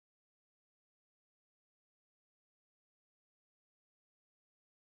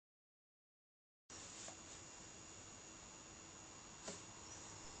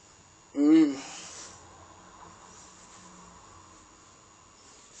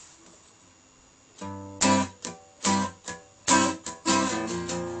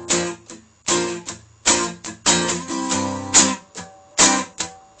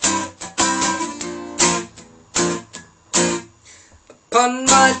on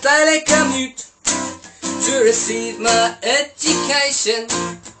my daily commute to receive my education.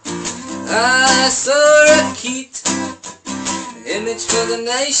 I saw a cute image for the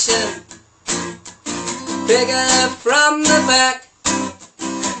nation, figure from the back,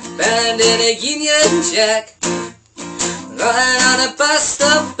 band in a Union Jack, lying on a bus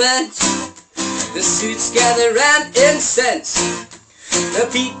stop bench. The suits gather round incense. The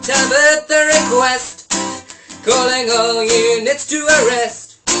beat heard the request, calling all units to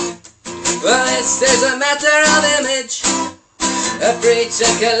arrest. Well, this is a matter of image, a breach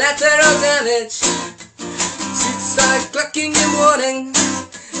of collateral damage. Suits start clucking in warning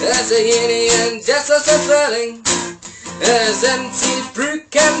as the Union Jacks are furling, as empty brew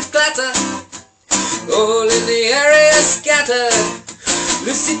cans clatter, all in the area scattered.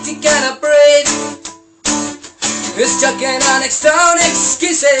 The city cannot breathe, it's chucking on external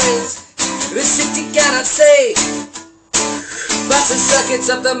excuses. The city cannot say, but the circuits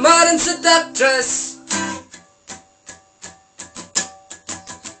of the modern seductress.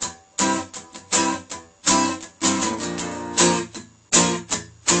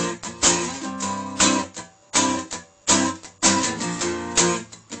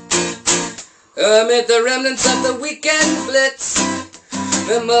 Amid the remnants of the weekend blitz,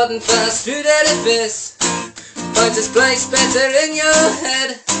 the modern fast food edifice finds its place better in your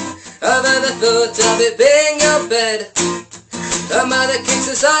head, over the thought of it being your bed. A mother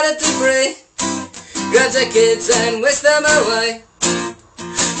kicks aside the debris, grabs her kids and whisks them away.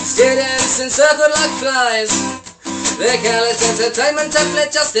 Students encircled like flies, their callous entertainment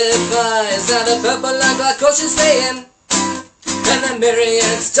template justifies. Now the purple light are cautiously in, and the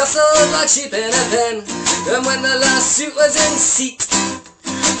myriads jostled like sheep in a pen. And when the last suit was in seat,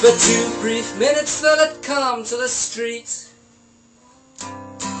 for 2 brief minutes they'll let calm to the street.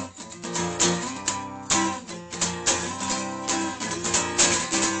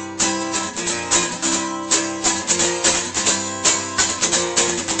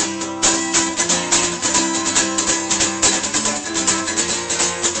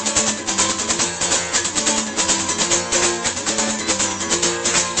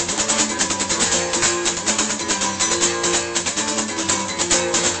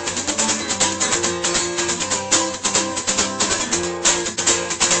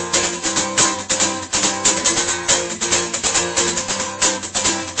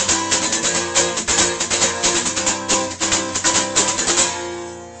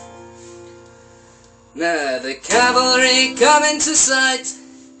 Now the cavalry come into sight,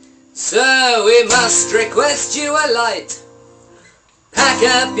 so we must request you alight. Pack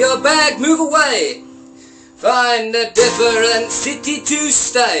up your bag, move away, find a different city to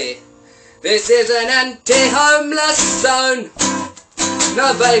stay. This is an anti-homeless zone,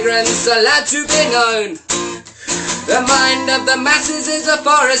 no vagrants allowed to be known. The mind of the masses is a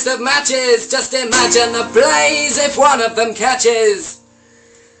forest of matches, just imagine the blaze if one of them catches.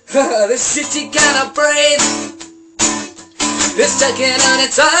 The city cannot breathe, it's taking on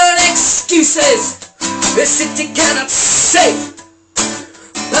its own excuses. The city cannot see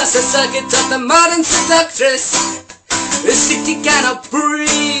past the circuit of the modern seductress. The city cannot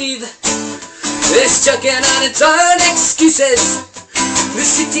breathe, it's choking on its own excuses. The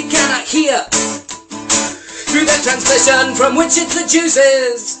city cannot hear through the transmission from which it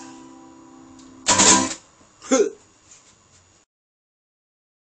deduces.